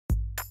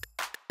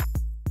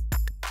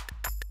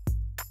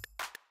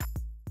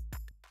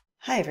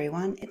Hi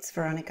everyone, it's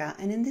Veronica,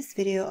 and in this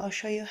video I'll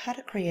show you how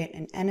to create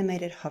an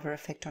animated hover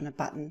effect on a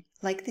button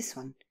like this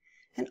one,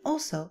 and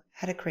also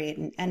how to create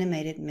an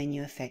animated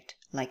menu effect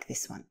like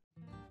this one.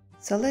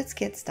 So let's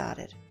get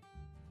started.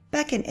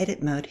 Back in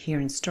edit mode here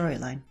in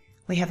Storyline,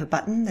 we have a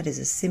button that is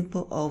a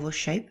simple oval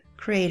shape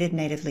created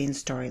natively in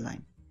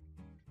Storyline.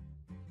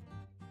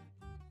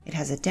 It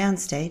has a down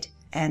state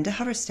and a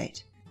hover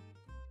state.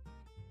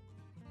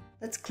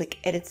 Let's click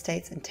Edit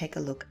States and take a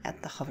look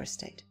at the hover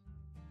state.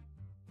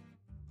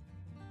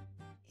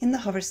 In the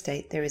hover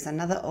state, there is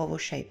another oval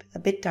shape, a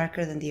bit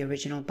darker than the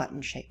original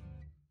button shape.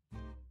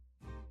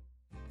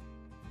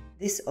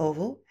 This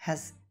oval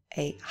has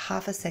a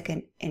 ½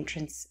 second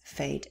entrance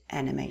fade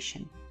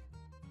animation.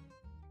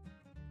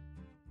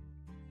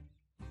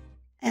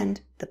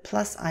 And the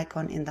plus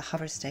icon in the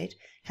hover state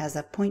has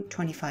a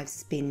 0.25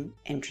 spin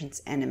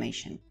entrance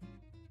animation.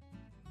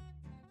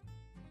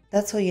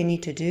 That's all you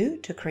need to do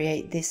to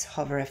create this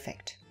hover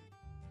effect.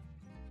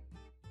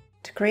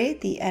 To create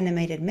the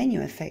animated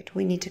menu effect,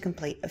 we need to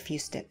complete a few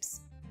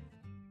steps.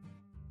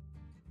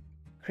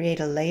 Create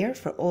a layer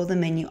for all the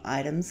menu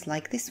items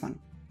like this one.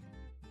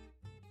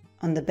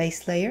 On the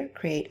base layer,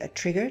 create a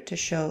trigger to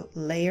show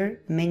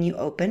Layer Menu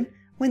Open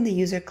when the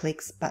user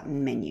clicks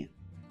Button Menu.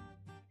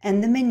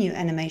 And the menu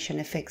animation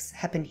effects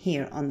happen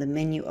here on the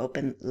Menu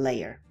Open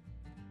layer.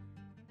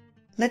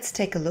 Let's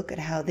take a look at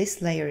how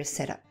this layer is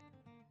set up.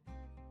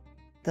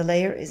 The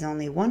layer is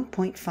only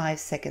 1.5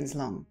 seconds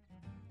long.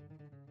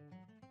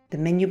 The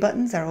menu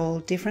buttons are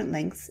all different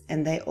lengths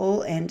and they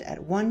all end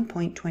at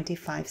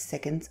 1.25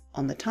 seconds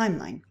on the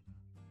timeline.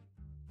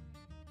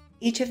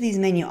 Each of these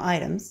menu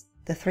items,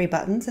 the 3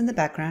 buttons and the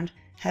background,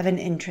 have an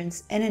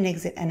entrance and an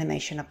exit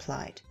animation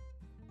applied.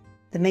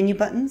 The menu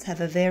buttons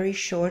have a very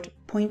short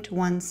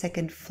 0.1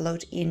 second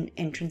float in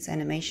entrance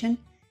animation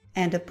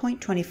and a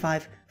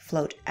 0.25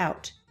 float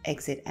out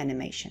exit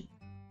animation.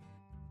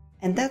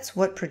 And that's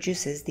what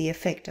produces the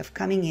effect of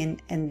coming in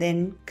and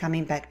then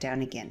coming back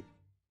down again.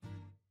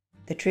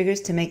 The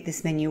triggers to make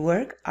this menu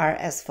work are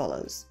as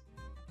follows.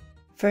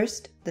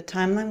 First, the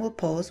timeline will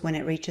pause when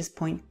it reaches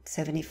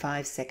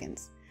 0.75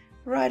 seconds,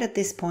 right at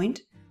this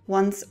point,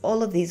 once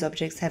all of these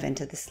objects have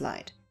entered the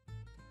slide.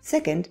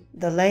 Second,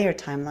 the layer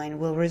timeline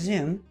will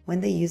resume when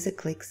the user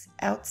clicks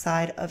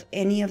outside of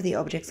any of the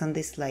objects on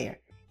this layer,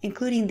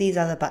 including these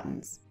other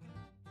buttons.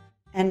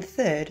 And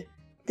third,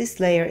 this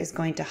layer is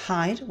going to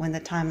hide when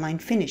the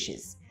timeline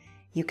finishes.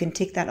 You can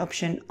tick that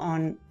option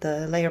on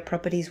the Layer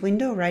Properties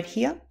window right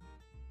here.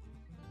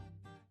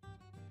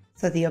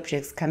 So the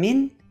objects come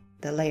in,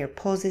 the layer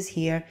pauses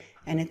here,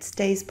 and it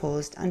stays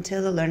paused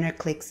until the learner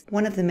clicks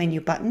one of the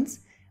menu buttons,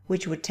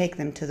 which would take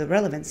them to the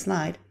relevant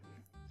slide,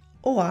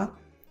 or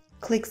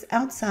clicks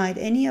outside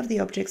any of the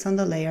objects on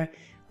the layer,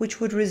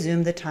 which would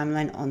resume the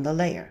timeline on the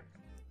layer.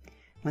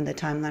 When the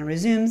timeline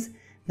resumes,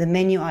 the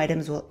menu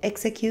items will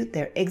execute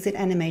their exit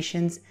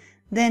animations.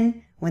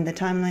 Then, when the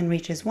timeline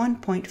reaches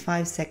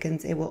 1.5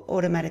 seconds, it will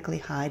automatically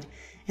hide,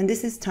 and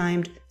this is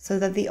timed so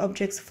that the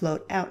objects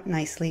float out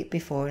nicely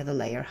before the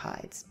layer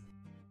hides.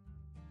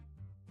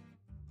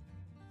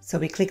 So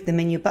we click the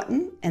menu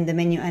button and the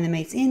menu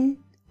animates in,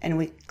 and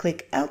we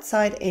click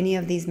outside any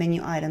of these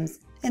menu items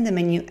and the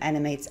menu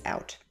animates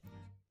out.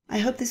 I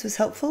hope this was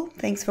helpful.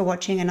 Thanks for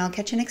watching, and I'll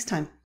catch you next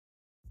time.